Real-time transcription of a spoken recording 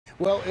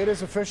Well, it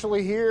is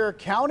officially here,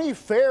 county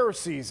fair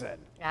season.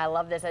 I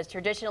love this. As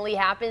traditionally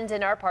happens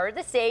in our part of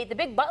the state, the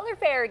big Butler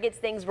Fair gets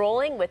things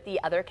rolling with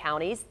the other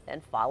counties then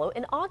follow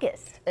in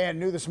August. And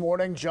new this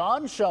morning,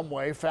 John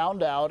Shumway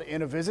found out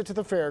in a visit to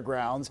the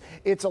fairgrounds,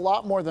 it's a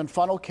lot more than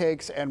funnel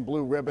cakes and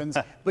blue ribbons.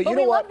 But you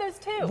know what? We love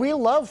those too. We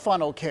love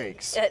funnel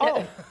cakes.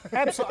 Oh,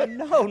 absolutely.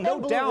 No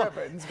Blue doubt.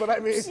 ribbons, but I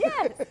mean.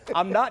 Yes.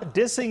 I'm not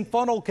dissing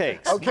funnel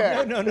cakes.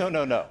 Okay.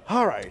 No.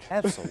 All right.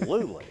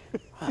 Absolutely.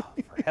 Oh,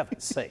 for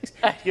heaven's sakes.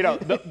 You know,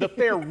 the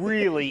fair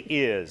really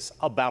is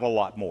about a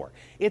lot more.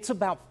 It's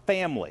about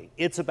family,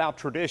 it's about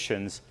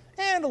traditions,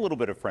 and a little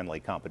bit of friendly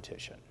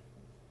competition.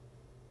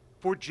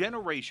 For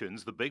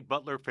generations, the Big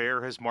Butler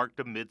Fair has marked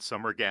a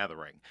midsummer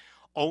gathering,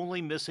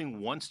 only missing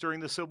once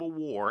during the Civil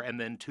War and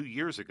then 2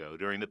 years ago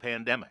during the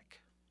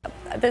pandemic.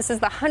 This is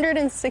the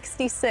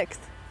 166th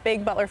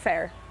Big Butler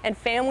Fair, and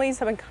families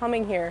have been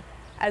coming here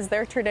as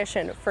their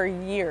tradition for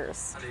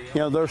years. You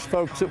know, there's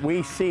folks that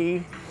we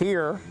see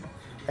here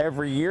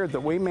every year that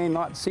we may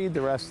not see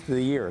the rest of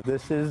the year.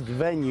 This is the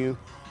venue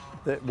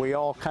that we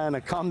all kind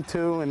of come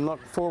to and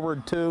look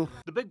forward to.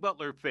 The Big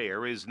Butler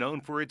Fair is known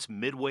for its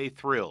midway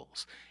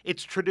thrills,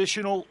 its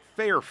traditional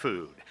fair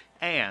food,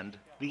 and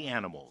the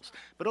animals.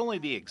 But only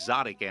the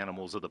exotic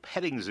animals of the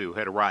petting zoo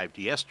had arrived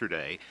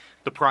yesterday.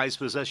 The prized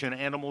possession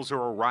animals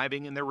are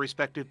arriving in their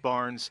respective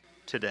barns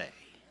today.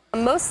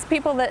 Most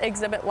people that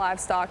exhibit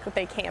livestock,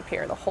 they camp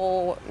here the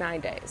whole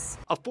 9 days.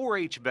 A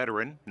 4-H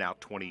veteran, now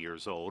 20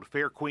 years old,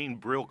 Fair Queen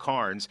Brill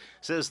Carnes,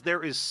 says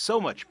there is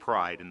so much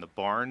pride in the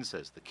barns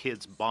as the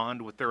kids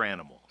bond with their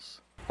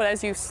animals. But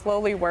as you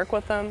slowly work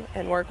with them,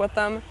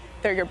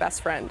 they're your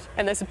best friend.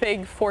 And this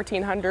big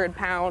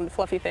 1,400-pound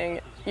fluffy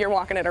thing, you're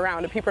walking it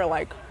around and people are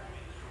like,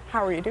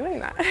 how are you doing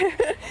that?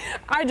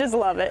 I just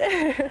love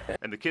it.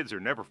 And the kids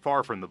are never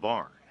far from the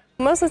barn.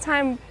 Most of the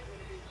time,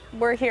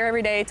 we're here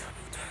every day,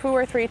 2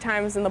 or 3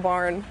 times in the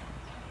barn,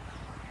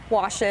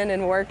 washing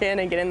and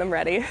working and getting them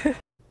ready.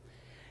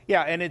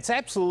 Yeah, and it's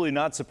absolutely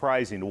not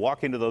surprising to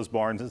walk into those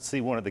barns and see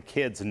one of the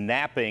kids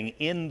napping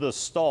in the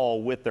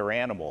stall with their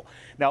animal.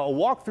 Now, a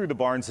walk through the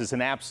barns is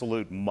an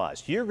absolute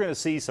must. You're going to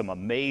see some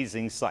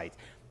amazing sights.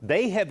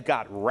 They have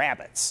got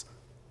rabbits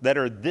that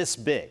are this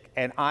big,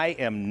 and I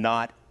am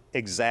not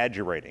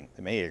exaggerating.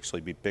 They may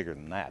actually be bigger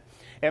than that.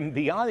 And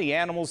beyond the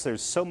animals,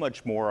 there's so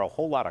much more, a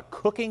whole lot of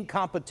cooking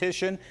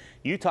competition.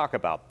 You talk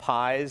about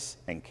pies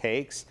and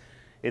cakes.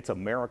 It's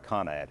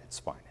Americana at its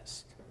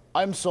finest.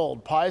 I'm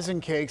sold. Pies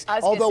and cakes. I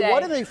was Although, gonna say,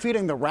 what are they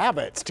feeding the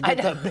rabbits to get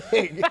that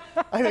big?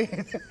 I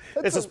mean,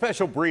 It's a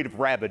special breed of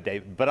rabbit,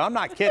 Dave, but I'm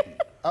not kidding.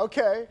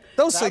 okay.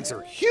 Those things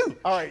are huge.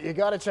 All right, you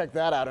got to check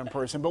that out in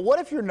person. But what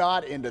if you're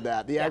not into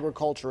that, the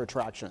agriculture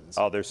attractions?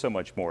 Oh, there's so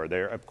much more.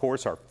 There, of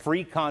course, are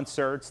free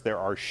concerts. There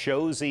are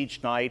shows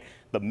each night.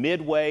 The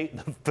midway,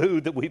 the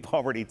food that we've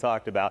already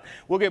talked about.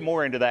 We'll get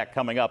more into that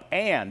coming up.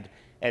 And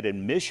at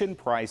admission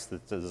price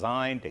that's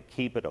designed to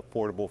keep it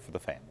affordable for the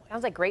family.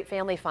 Sounds like great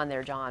family fun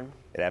there, John.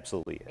 It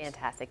absolutely is.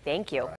 Fantastic. Thank you.